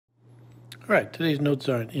All right, today's notes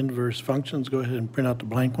are on inverse functions. Go ahead and print out the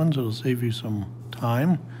blank ones. It'll save you some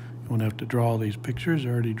time. You won't have to draw all these pictures.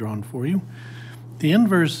 They're already drawn for you. The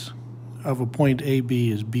inverse of a point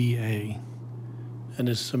AB is BA and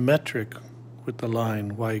is symmetric with the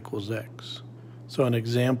line y equals x. So an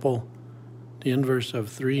example, the inverse of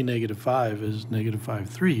 3, -5 is -5,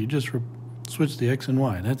 3. You just switch the x and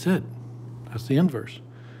y. That's it. That's the inverse.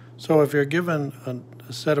 So if you're given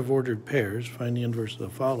a set of ordered pairs, find the inverse of the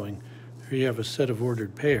following. Here you have a set of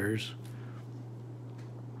ordered pairs.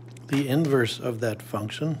 The inverse of that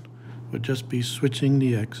function would just be switching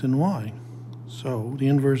the x and y. So the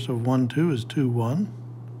inverse of 1, 2 is 2, 1.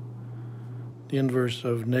 The inverse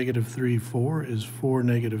of -3, 4 is 4,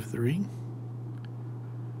 -3.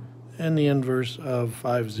 And the inverse of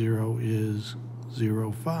 5, 0 is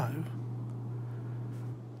 0, 5.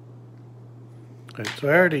 All right, so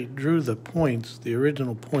I already drew the points, the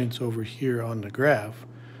original points over here on the graph.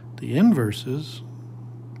 The inverses,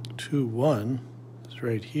 2, 1, is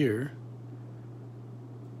right here.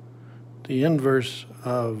 The inverse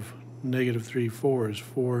of -3, 4 is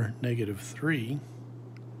 4, -3,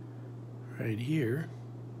 right here.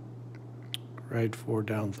 Right 4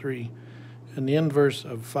 down 3. And the inverse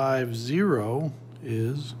of 5, 0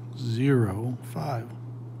 is 0, 5.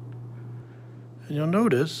 And you'll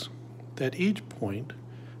notice that each point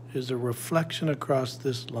is a reflection across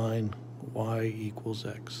this line y equals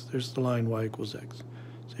x. There's the line y equals x.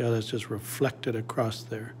 See how that's just reflected across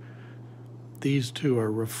there? These two are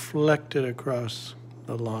reflected across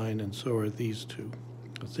the line, and so are these two.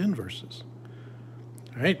 That's inverses.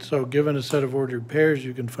 All right, so given a set of ordered pairs,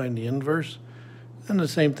 you can find the inverse. And the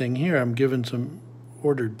same thing here, I'm given some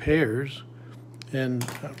ordered pairs, and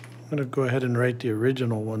I'm going to go ahead and write the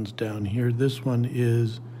original ones down here. This one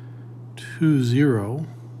is 2, 0.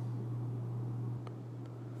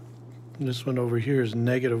 This one over here is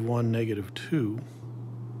 -1, -2.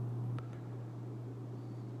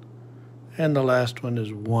 And the last one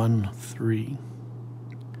is 1, 3.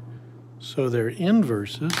 So they're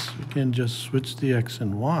inverses. You can just switch the x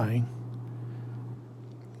and y.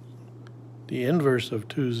 The inverse of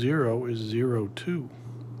 2, 0 is 0, 2.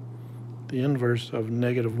 The inverse of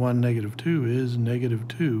 -1, -2 is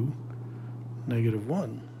 -2,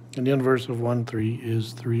 -1. And the inverse of 1, 3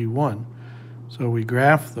 is 3, 1. So we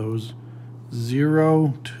graph those.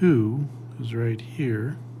 0, 2 is right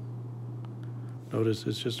here. Notice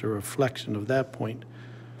it's just a reflection of that point.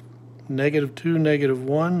 -2,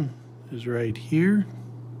 -1 is right here.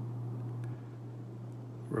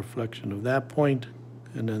 Reflection of that point.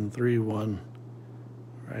 And then 3, 1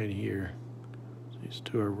 right here. So these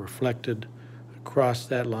two are reflected across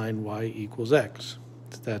that line y equals x.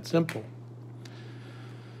 It's that simple.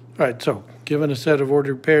 All right, so given a set of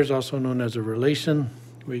ordered pairs, also known as a relation,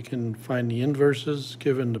 we can find the inverses.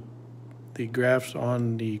 Given the graphs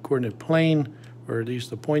on the coordinate plane, or at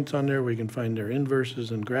least the points on there, we can find their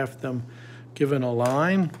inverses and graph them. Given a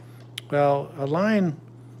line, well, a line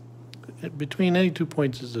between any 2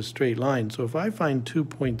 points is a straight line. So if I find 2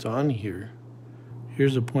 points on here,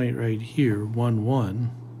 here's a point right here, 1,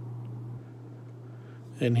 1.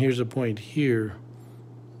 And here's a point here,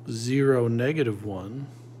 0, -1.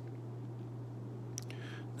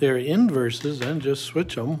 They're inverses, and just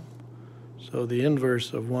switch them. So the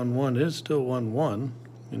inverse of 1, 1 is still 1, 1.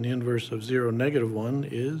 And the inverse of 0, -1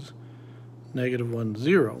 is -1,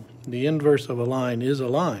 0. The inverse of a line is a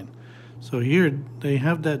line. So here they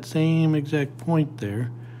have that same exact point there,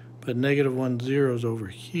 but -1, 0 is over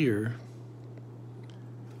here.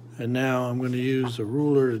 And now I'm going to use a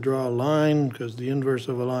ruler to draw a line, because the inverse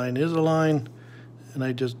of a line is a line. And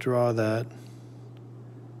I just draw that,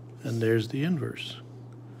 and there's the inverse.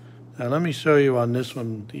 Now let me show you on this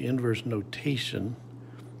one the inverse notation.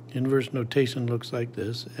 Inverse notation looks like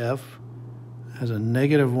this. F has a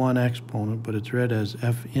 -1 exponent, but it's read as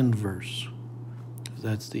F inverse.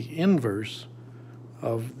 That's the inverse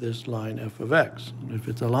of this line f of x. If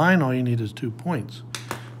it's a line, all you need is 2 points.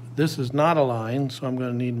 This is not a line, so I'm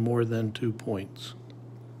going to need more than 2 points.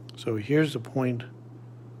 So here's a point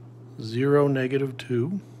 0,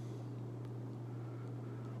 -2.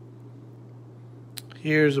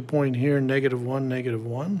 Here's a point here, -1,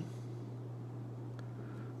 -1.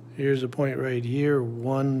 Here's a point right here,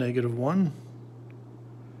 1, -1.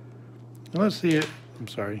 And let's see it. I'm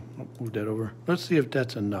sorry, I'll move that over. Let's see if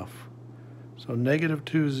that's enough. So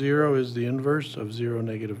 -2, 0 is the inverse of 0,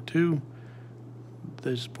 -2.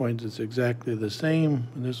 This point is exactly the same,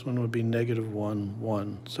 and this one would be -1,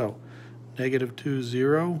 1. So -2,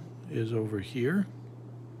 0 is over here.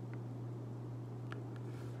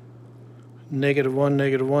 -1,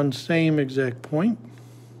 -1, same exact point.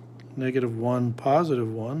 -1,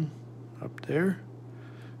 +1. up there.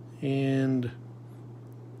 And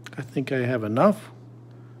I think I have enough.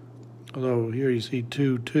 Although here you see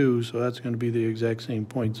 2, 2, so that's going to be the exact same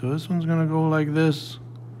point. So this one's going to go like this.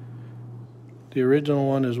 The original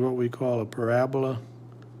one is what we call a parabola.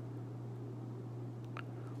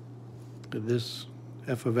 This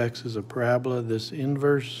f of x is a parabola. This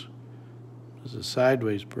inverse is a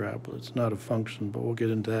sideways parabola. It's not a function, but we'll get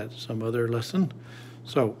into that some other lesson.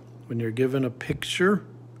 So when you're given a picture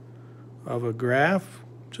of a graph,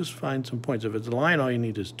 just find some points. If it's a line, all you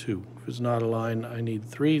need is 2. If it's not a line, I need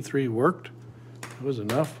 3. 3 worked. That was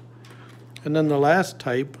enough. And then the last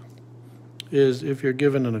type is if you're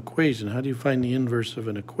given an equation. How do you find the inverse of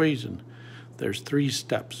an equation? There's 3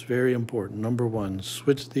 steps, very important. Number 1,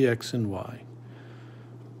 switch the x and y.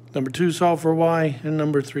 Number 2, solve for y. And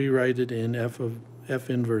number 3, write it in f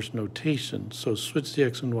inverse notation. So switch the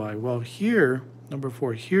x and y. Well, here, number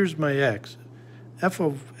 4, here's my x. F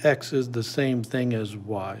of x is the same thing as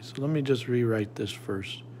y. So let me just rewrite this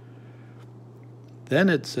first. Then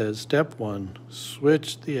it says, step 1,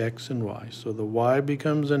 switch the x and y. So the y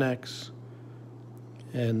becomes an x,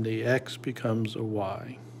 and the x becomes a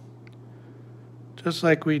y. Just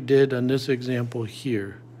like we did on this example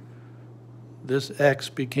here. This x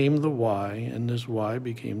became the y, and this y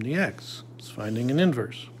became the x. It's finding an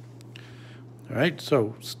inverse. All right,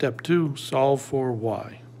 so step 2, solve for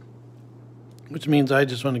y, which means I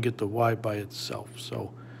just want to get the y by itself.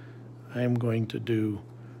 So I'm going to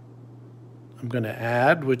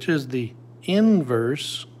add, which is the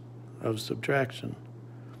inverse of subtraction.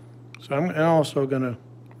 So I'm also going to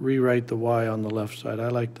rewrite the y on the left side. I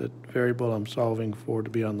like the variable I'm solving for to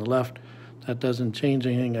be on the left. That doesn't change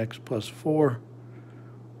anything, x plus 4.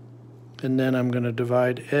 And then I'm going to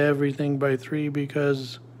divide everything by 3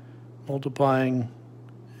 because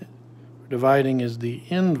dividing is the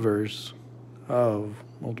inverse of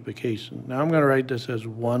multiplication. Now I'm going to write this as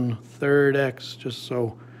 1/3 x just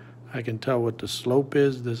so I can tell what the slope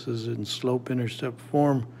is. This is in slope-intercept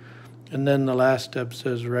form. And then the last step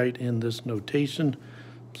says write in this notation.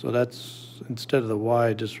 So that's, instead of the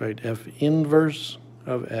y, just write f inverse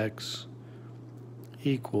of x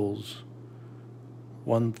equals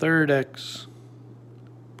 1/3 x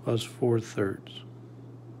plus 4/3.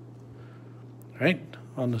 All right,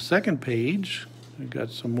 on the second page, we've got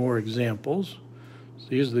some more examples. So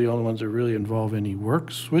these are the only ones that really involve any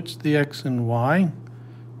work. Switch the x and y,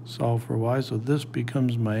 solve for y. So this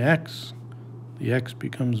becomes my x, the x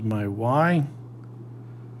becomes my y.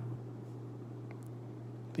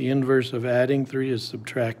 The inverse of adding 3 is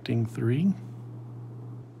subtracting 3.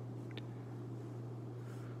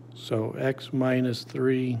 So x minus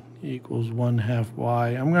 3 equals 1/2 y.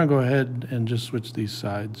 I'm going to go ahead and just switch these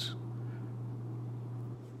sides.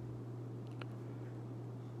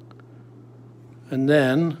 And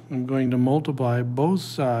then I'm going to multiply both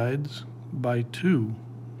sides by 2.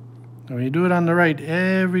 Now when you do it on the right,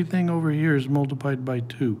 everything over here is multiplied by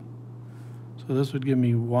 2. So this would give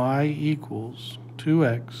me y equals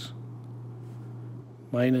 2x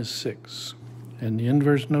minus 6. And the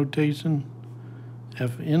inverse notation,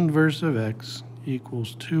 f inverse of x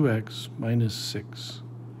equals 2x minus 6.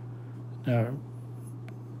 Now,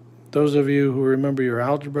 those of you who remember your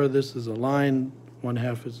algebra, this is a line,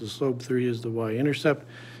 1/2 is the slope, 3 is the y-intercept.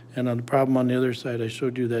 And on the problem on the other side, I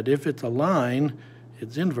showed you that if it's a line,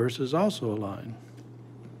 its inverse is also a line.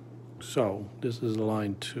 So this is a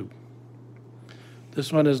line 2.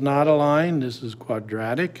 This one is not a line, this is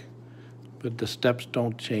quadratic, but the steps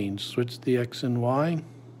don't change. Switch the x and y,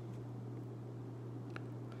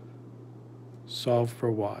 solve for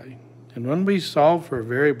y. And when we solve for a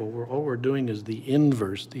variable, all we're doing is the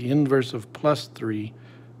inverse. The inverse of plus 3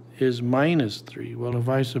 is minus 3. Well, if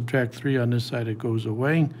I subtract 3 on this side, it goes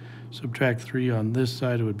away. Subtract 3 on this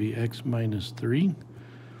side, it would be x minus 3.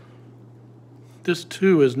 This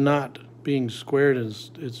 2 is not being squared,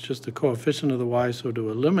 it's just the coefficient of the y, so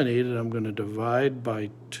to eliminate it, I'm going to divide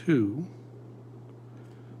by 2.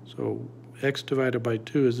 So x divided by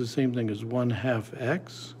 2 is the same thing as 1/2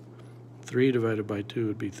 x. 3 divided by 2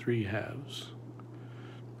 would be 3/2.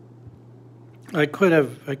 I could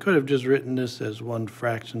have just written this as one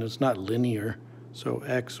fraction. It's not linear, so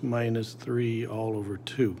x minus 3 all over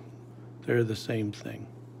 2. They're the same thing.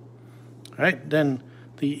 All right, then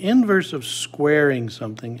the inverse of squaring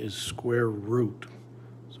something is square root.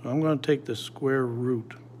 So I'm going to take the square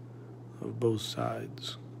root of both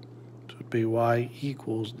sides. So it would be y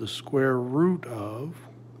equals the square root of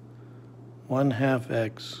 1/2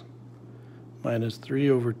 x minus 3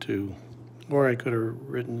 over 2. Or I could have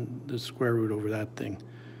written the square root over that thing.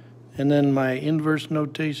 And then my inverse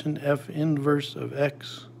notation, f inverse of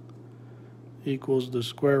x equals the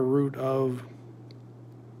square root of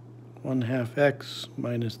 1/2 x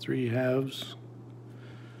minus 3/2.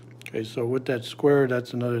 Okay, so with that square,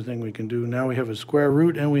 that's another thing we can do. Now we have a square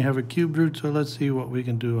root and we have a cubed root, so let's see what we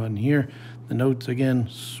can do on here. The notes again,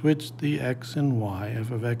 switch the x and y.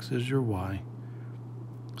 F of x is your y.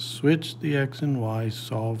 Switch the x and y,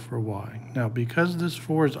 solve for y. Now, because this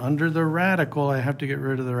 4 is under the radical, I have to get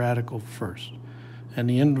rid of the radical first. And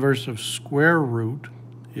the inverse of square root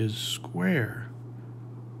is square.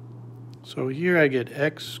 So here I get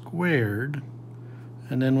x squared,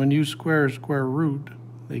 and then when you square a square root,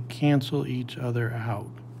 they cancel each other out.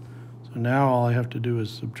 So now all I have to do is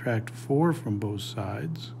subtract 4 from both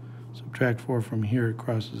sides. Subtract 4 from here, it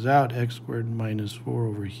crosses out, x squared minus 4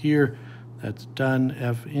 over here. That's done.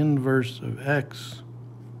 F inverse of x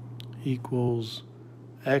equals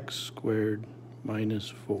x squared minus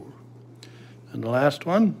 4. And the last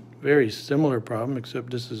one, very similar problem, except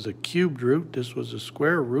this is a cubed root. This was a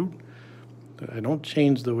square root. I don't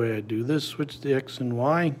change the way I do this. Switch the x and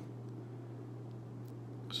y.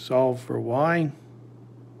 Solve for y.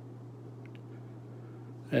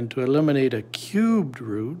 And to eliminate a cubed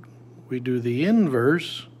root, we do the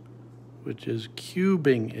inverse, which is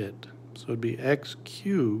cubing it. So it'd be x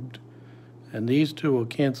cubed, and these two will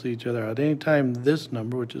cancel each other out. Anytime this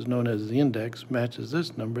number, which is known as the index, matches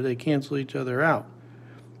this number, they cancel each other out.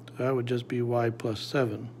 So that would just be y plus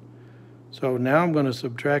 7. So now I'm going to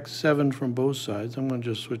subtract 7 from both sides. I'm going to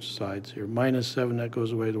just switch sides here. Minus 7, that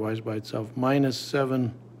goes away, the y is by itself. Minus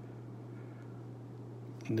 7.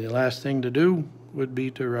 And the last thing to do would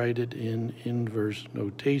be to write it in inverse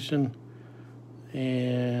notation.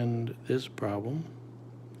 And this problem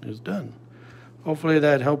is done. Hopefully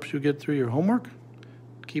that helps you get through your homework.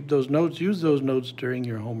 Keep those notes. Use those notes during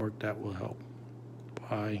your homework. That will help.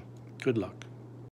 Bye. Good luck.